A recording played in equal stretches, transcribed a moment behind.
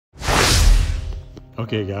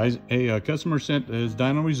Okay guys, a customer sent his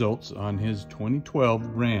dyno results on his 2012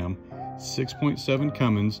 Ram 6.7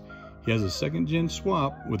 Cummins. He has a second gen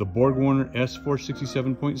swap with a Borg Warner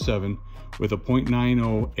S467.7 with a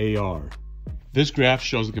 0.90 AR. This graph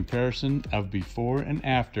shows the comparison of before and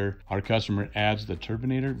after our customer adds the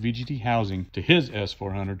Turbonator VGT housing to his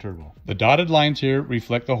S400 Turbo. The dotted lines here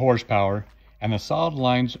reflect the horsepower, and the solid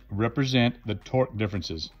lines represent the torque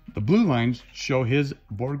differences. The blue lines show his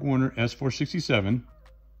Borg Warner S467.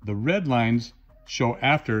 The red lines show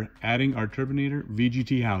after adding our Turbonator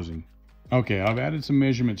VGT housing. Okay, I've added some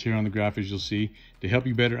measurements here on the graph, as you'll see, to help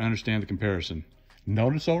you better understand the comparison.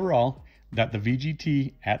 Notice overall that the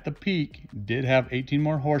VGT at the peak did have 18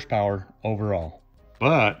 more horsepower overall.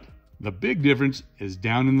 But the big difference is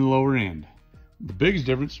down in the lower end. The biggest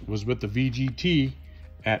difference was with the VGT.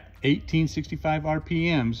 At 1865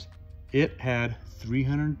 RPMs, it had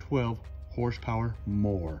 312 horsepower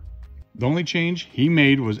more. The only change he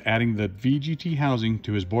made was adding the VGT housing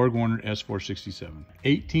to his Borg Warner S467.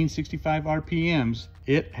 1865 RPMs,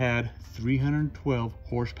 it had 312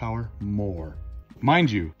 horsepower more.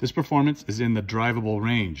 Mind you, this performance is in the drivable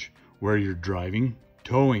range, where you're driving,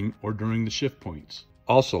 towing, or during the shift points.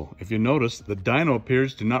 Also, if you notice, the dyno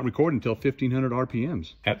appears to not record until 1500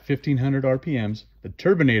 RPMs. At 1500 RPMs, the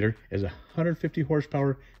Turbonator is 150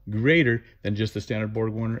 horsepower greater than just the standard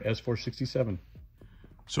Borg Warner S467.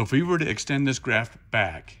 So if we were to extend this graph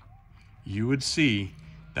back, you would see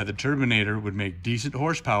that the Turbonator would make decent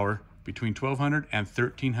horsepower between 1200 and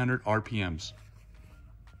 1300 RPMs.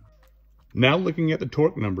 Now looking at the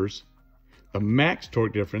torque numbers, the max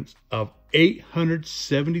torque difference of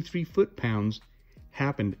 873 foot-pounds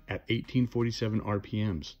happened at 1847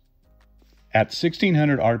 RPMs. At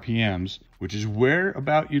 1600 RPMs, which is where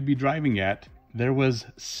about you'd be driving at, there was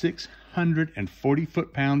 640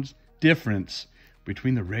 foot-pounds difference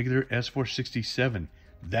between the regular S467.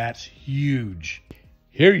 That's huge.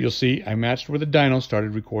 Here you'll see I matched where the dyno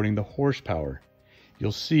started recording the horsepower.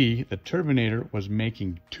 You'll see the Turbonator was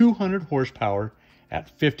making 200 horsepower at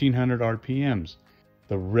 1500 RPMs.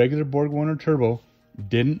 The regular Borg Warner Turbo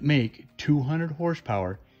didn't make 200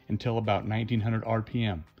 horsepower until about 1900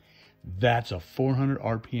 RPM. That's a 400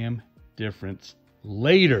 RPM difference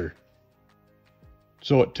later.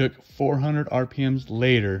 So it took 400 RPMs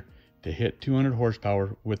later to hit 200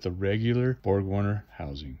 horsepower with the regular Borg Warner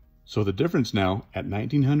housing. So the difference now at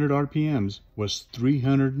 1900 RPMs was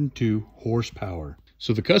 302 horsepower.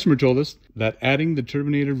 So the customer told us that adding the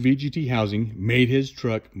Turbonator VGT housing made his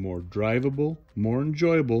truck more drivable, more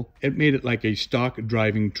enjoyable. It made it like a stock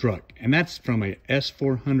driving truck. And that's from a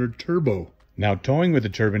S400 Turbo. Now towing with the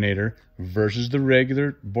Turbonator versus the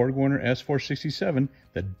regular Borg Warner S467,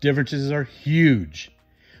 the differences are huge.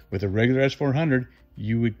 With a regular S400,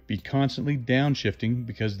 you would be constantly downshifting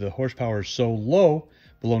because the horsepower is so low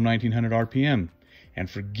below 1900 RPM. And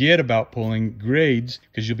forget about pulling grades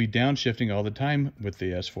because you'll be downshifting all the time with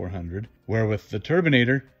the S400. Where with the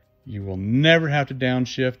Turbonator, you will never have to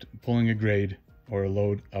downshift pulling a grade or a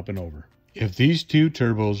load up and over. If these two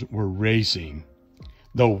turbos were racing,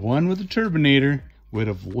 the one with the Turbonator would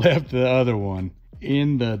have left the other one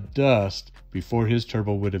in the dust before his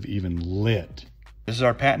turbo would have even lit. This is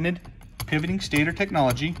our patented pivoting stator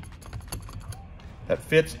technology that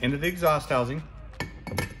fits into the exhaust housing.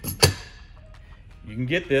 You can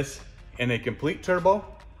get this in a complete turbo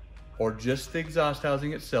or just the exhaust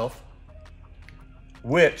housing itself,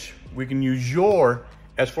 which we can use your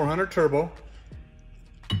S400 Turbo,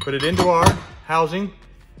 put it into our housing,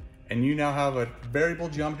 and you now have a variable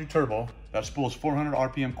geometry turbo that spools 400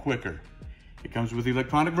 RPM quicker. It comes with the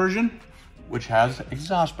electronic version, which has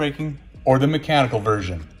exhaust braking, or the mechanical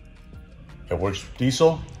version. It works with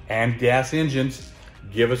diesel and gas engines.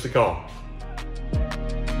 Give us a call.